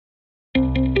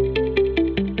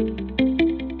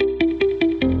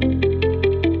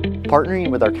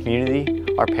Partnering with our community,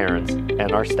 our parents,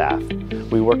 and our staff,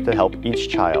 we work to help each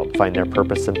child find their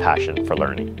purpose and passion for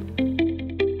learning.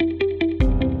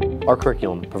 Our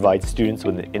curriculum provides students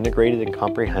with an integrated and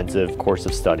comprehensive course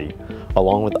of study,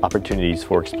 along with opportunities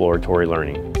for exploratory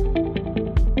learning.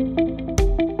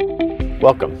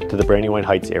 Welcome to the Brandywine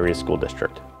Heights Area School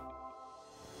District.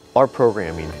 Our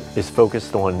programming is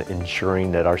focused on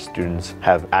ensuring that our students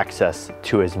have access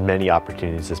to as many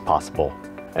opportunities as possible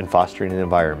and fostering an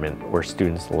environment where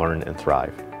students learn and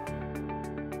thrive.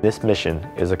 This mission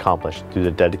is accomplished through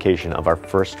the dedication of our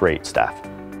first-rate staff.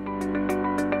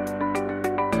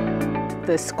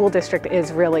 The school district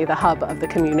is really the hub of the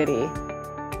community.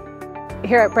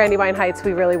 Here at Brandywine Heights,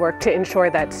 we really work to ensure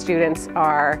that students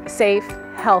are safe,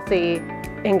 healthy,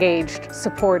 engaged,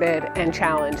 supported, and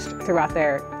challenged throughout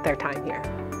their time here.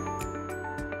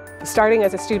 Starting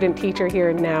as a student teacher here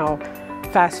and now,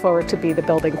 fast forward to be the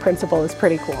building principal is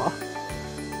pretty cool.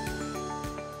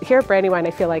 Here at Brandywine,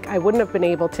 I feel like I wouldn't have been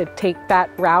able to take that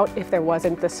route if there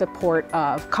wasn't the support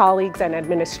of colleagues and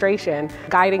administration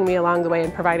guiding me along the way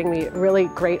and providing me really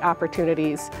great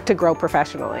opportunities to grow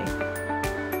professionally.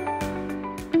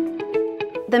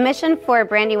 The mission for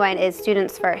Brandywine is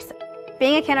students first.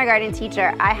 Being a kindergarten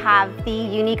teacher, I have the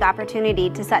unique opportunity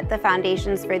to set the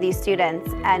foundations for these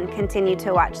students and continue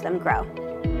to watch them grow.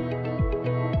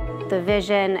 The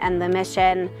vision and the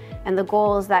mission and the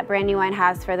goals that Brandywine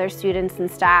has for their students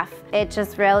and staff, it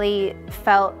just really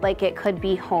felt like it could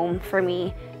be home for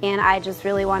me, and I just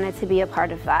really wanted to be a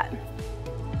part of that.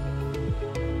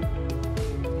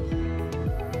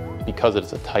 Because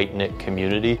it's a tight-knit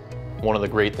community, one of the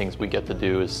great things we get to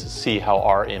do is see how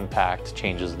our impact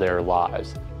changes their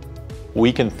lives.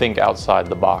 We can think outside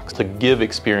the box to give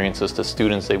experiences to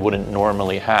students they wouldn't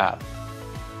normally have.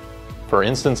 For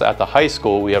instance, at the high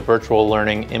school, we have virtual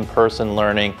learning, in-person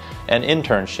learning, and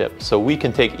internships, so we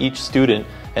can take each student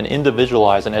and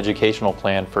individualize an educational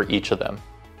plan for each of them.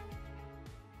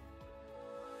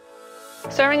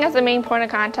 Serving as the main point of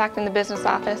contact in the business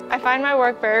office, I find my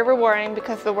work very rewarding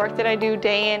because the work that I do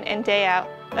day in and day out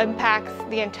impacts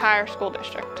the entire school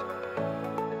district.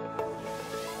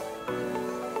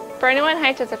 Brandywine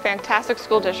Heights is a fantastic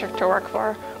school district to work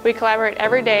for. We collaborate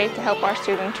every day to help our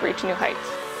students reach new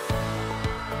heights.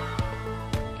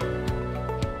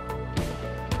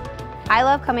 I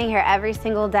love coming here every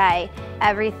single day.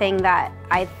 Everything that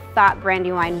I thought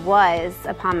Brandywine was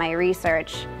upon my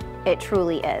research, it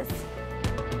truly is.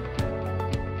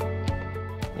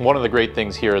 One of the great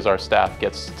things here is our staff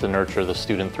gets to nurture the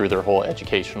student through their whole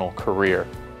educational career.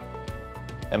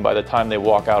 And by the time they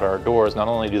walk out our doors, not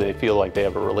only do they feel like they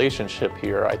have a relationship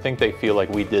here, I think they feel like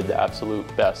we did the absolute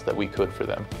best that we could for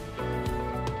them.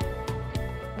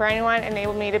 Brandywine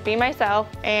enabled me to be myself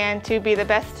and to be the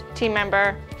best team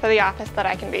member for the office that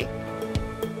I can be.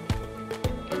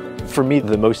 For me,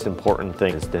 the most important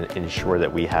thing is to ensure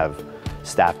that we have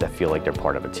staff that feel like they're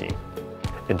part of a team.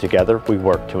 And together, we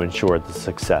work to ensure the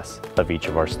success of each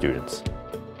of our students.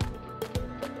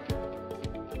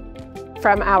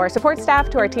 From our support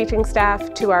staff to our teaching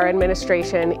staff to our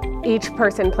administration, each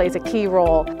person plays a key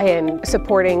role in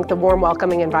supporting the warm,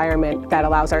 welcoming environment that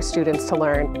allows our students to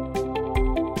learn.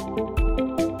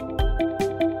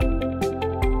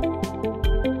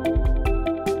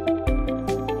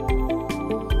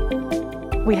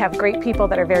 We have great people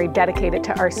that are very dedicated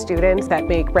to our students that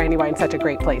make Brandywine such a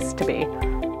great place to be.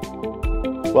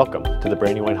 Welcome to the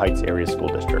Brandywine Heights Area School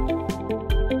District.